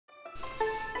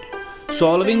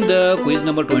solving the quiz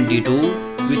number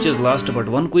 22, which is last but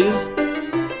one quiz,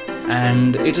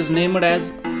 and it is named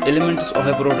as Elements of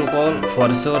a Protocol for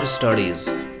Research Studies.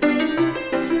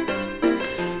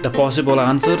 The possible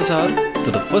answers are,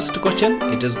 to the first question,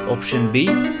 it is option B,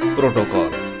 protocol.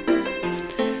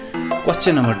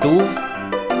 Question number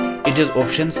 2, it is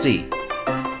option C.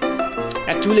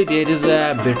 Actually, there is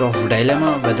a bit of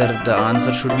dilemma whether the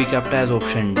answer should be kept as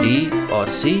option D or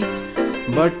C,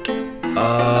 but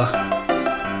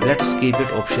let's keep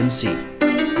it option C.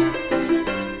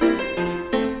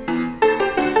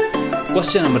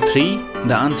 Question number 3,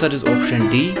 the answer is option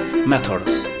D,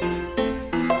 methods.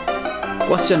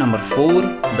 Question number 4,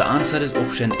 the answer is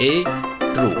option A,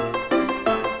 true.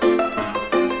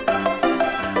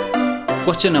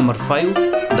 Question number 5,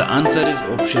 the answer is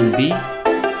option B,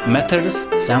 methods,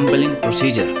 sampling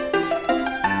procedure.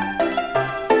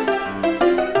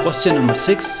 Question number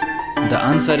 6, the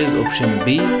answer is option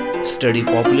B, study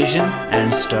population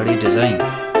and study design.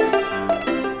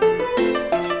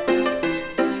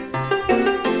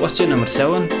 Question number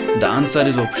 7, the answer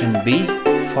is option B,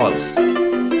 false.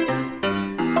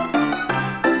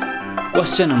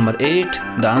 Question number 8,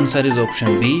 the answer is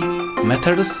option B,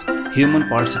 methods, human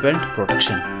participant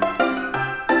protection.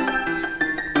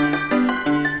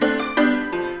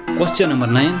 Question number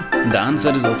 9, the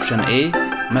answer is option A,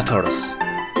 methods.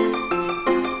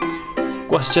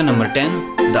 Question number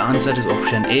 10, the answer is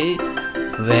option A,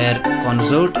 where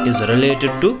concert is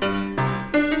related to.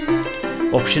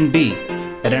 Option B,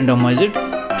 randomized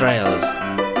trials,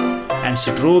 and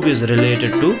strobe is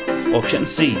related to option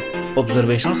C,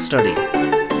 observational study,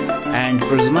 and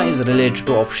Prisma is related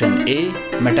to option A,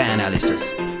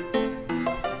 meta-analysis.